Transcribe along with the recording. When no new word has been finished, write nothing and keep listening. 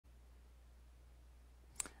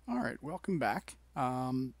All right, welcome back.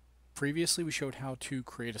 Previously, we showed how to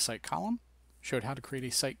create a site column, showed how to create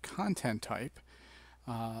a site content type.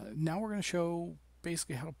 Now we're going to show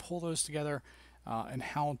basically how to pull those together and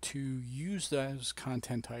how to use those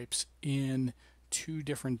content types in two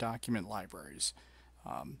different document libraries.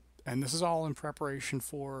 And this is all in preparation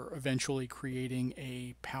for eventually creating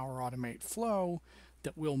a Power Automate flow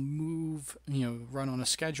that will move, run on a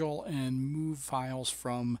schedule and move files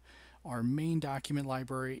from our main document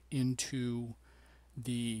library into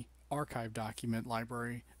the archive document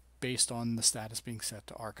library based on the status being set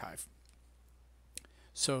to archive.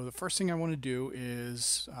 So the first thing I want to do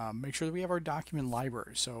is make sure that we have our document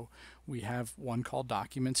library. So we have one called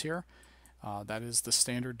documents here. That is the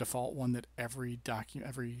standard default one that every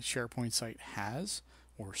SharePoint site has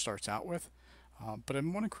or starts out with. But I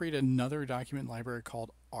want to create another document library called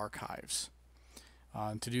archives.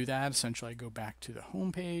 To do that, essentially I go back to the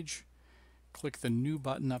home page, click the new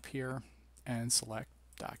button up here and select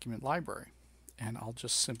document library, and I'll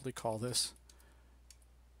just simply call this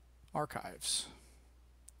archives.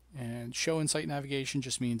 And show in site navigation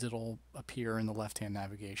just means it'll appear in the left hand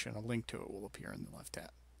navigation. A link to it will appear in the left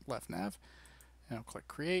nav, and I'll click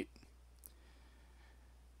create,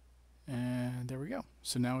 and there we go.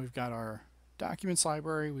 So now we've got our documents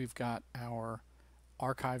library, we've got our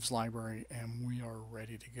archives library, and we are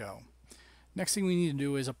ready to go. Next thing we need to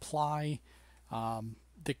do is apply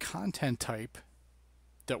the content type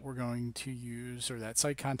that we're going to use, or that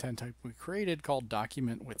site content type we created called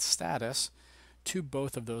document with status, to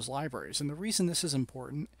both of those libraries. And the reason this is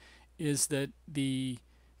important is that the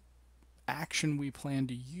action we plan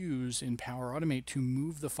to use in Power Automate to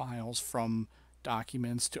move the files from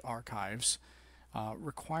documents to archives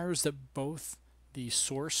requires that both the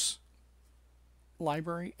source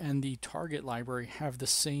library and the target library have the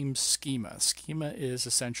same schema. Schema is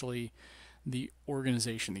essentially the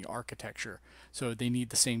organization, the architecture. So they need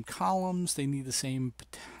the same columns, they need the same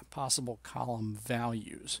possible column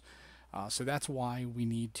values. So that's why we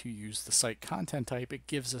need to use the site content type. It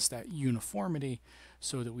gives us that uniformity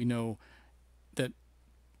so that we know that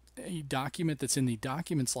a document that's in the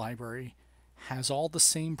documents library has all the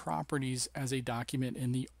same properties as a document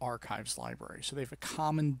in the archives library. So they have a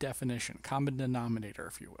common definition, common denominator,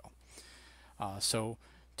 if you will. So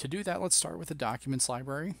to do that, let's start with the documents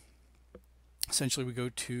library. Essentially, we go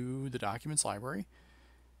to the documents library,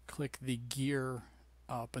 click the gear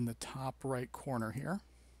up in the top right corner here,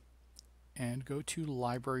 and go to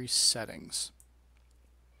library settings.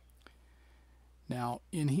 Now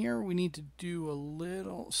in here we need to do a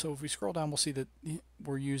little, so if we scroll down we'll see that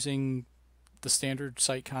we're using the standard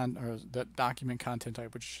site or the document content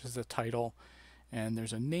type, which is the title, and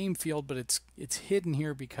there's a name field, but it's hidden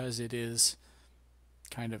here because it is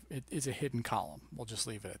it's a hidden column. We'll just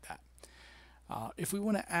leave it at that. If we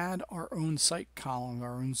want to add our own site column,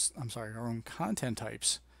 our own content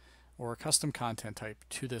types, or a custom content type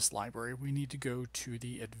to this library, we need to go to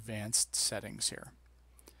the advanced settings here.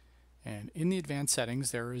 And in the advanced settings,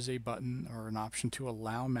 there is a button or an option to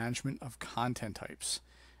allow management of content types.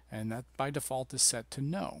 And that by default is set to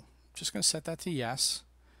no. I'm just going to set that to yes.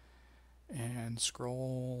 And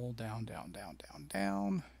scroll down, down, down, down,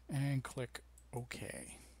 down, and click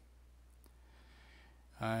OK.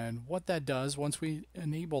 And what that does, once we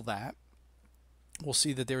enable that, we'll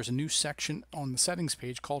see that there's a new section on the settings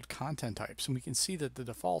page called content types, and we can see that the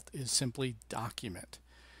default is simply document.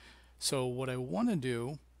 So what I want to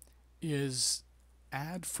do is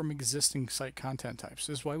add from existing site content types.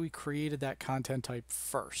 This is why we created that content type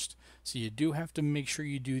first. So you do have to make sure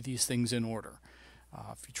you do these things in order.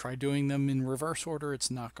 If you try doing them in reverse order,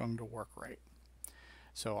 it's not going to work right.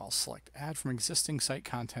 So I'll select add from existing site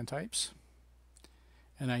content types.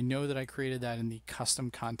 And I know that I created that in the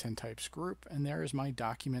custom content types group, and there is my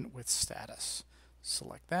document with status.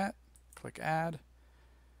 Select that, click add,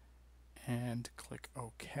 and click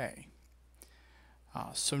OK.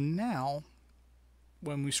 So now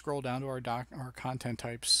when we scroll down to our content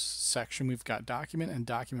types section, we've got document and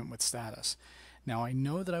document with status. Now I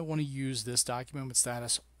know that I want to use this document with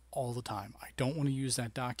status all the time. I don't want to use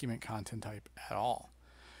that document content type at all.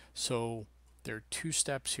 So there are two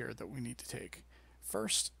steps here that we need to take.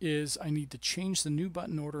 First is I need to change the new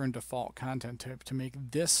button order and default content type to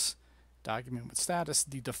make this document with status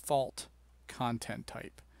the default content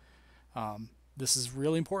type. This is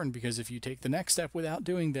really important because if you take the next step without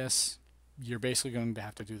doing this, you're basically going to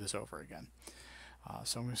have to do this over again.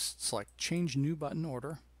 So I'm going to select change new button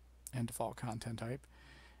order and default content type,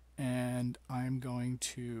 and I'm going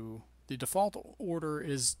to, the default order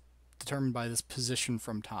is determined by this position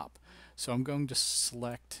from top. So I'm going to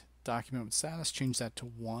select document with status, change that to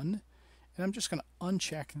 1, And I'm just going to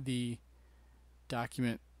uncheck the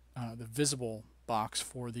document, the visible box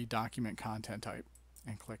for the document content type,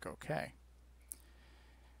 and click OK.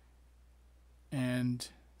 And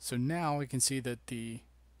so now we can see that the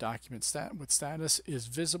document with status is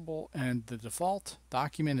visible, and the default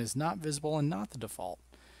document is not visible and not the default.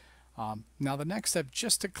 Now the next step,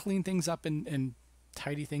 just to clean things up and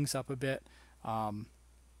tidy things up a bit,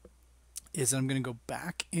 is I'm going to go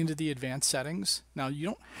back into the advanced settings. Now you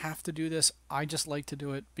don't have to do this. I just like to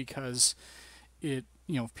do it because it,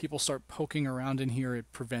 if people start poking around in here,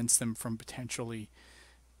 it prevents them from potentially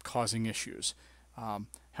causing issues.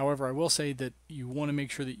 However, I will say that you want to make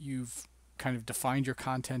sure that you've kind of defined your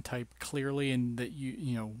content type clearly, and that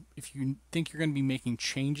if you think you're going to be making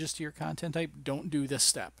changes to your content type, don't do this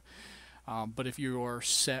step. But if you are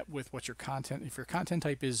set with what your content, if your content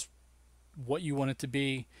type is what you want it to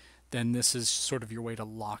be, then this is sort of your way to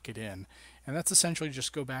lock it in. And that's essentially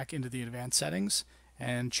just go back into the advanced settings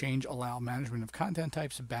and change allow management of content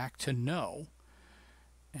types back to no,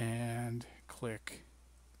 and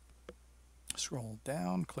scroll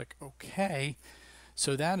down, click OK.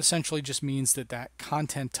 So that essentially just means that that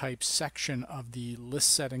content type section of the list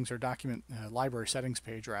settings, or document library settings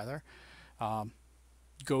page rather,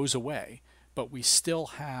 goes away, but we still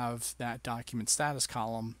have that document status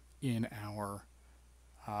column in our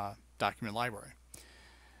document library.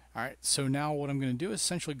 Alright, so now what I'm going to do is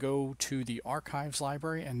essentially go to the archives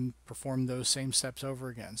library and perform those same steps over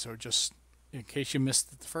again. So just in case you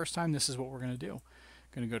missed it the first time, this is what we're going to do.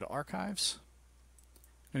 I'm going to go to archives.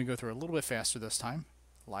 I'm going to go through a little bit faster this time.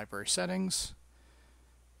 Library settings,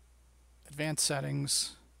 advanced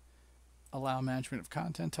settings, allow management of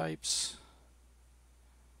content types,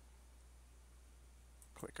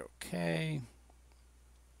 click OK,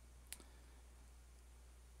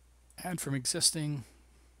 add from existing,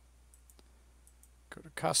 go to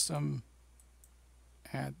custom,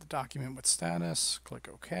 add the document with status, click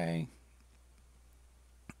OK.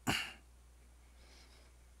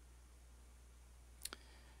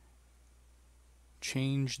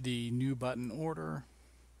 Change the new button order,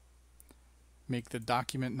 make the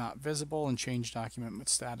document not visible, and change document with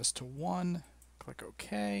status to 1, click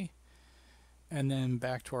OK, and then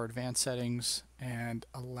back to our advanced settings and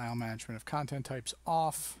allow management of content types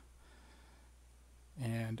off,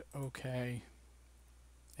 and OK,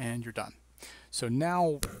 and you're done. So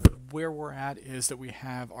now where we're at is that we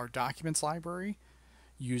have our documents library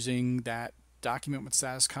using that document with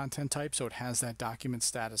status content type, so it has that document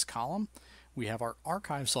status column. We have our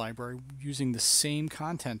archives library using the same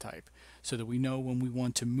content type, so that we know when we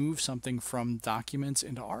want to move something from documents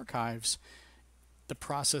into archives, the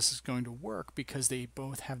process is going to work because they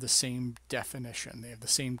both have the same definition. They have the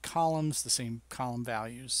same columns, the same column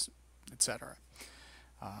values, etc.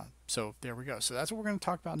 So there we go. So that's what we're going to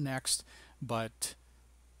talk about next, but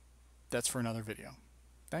that's for another video.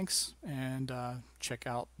 Thanks, and check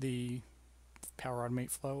out the Power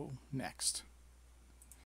Automate Flow next.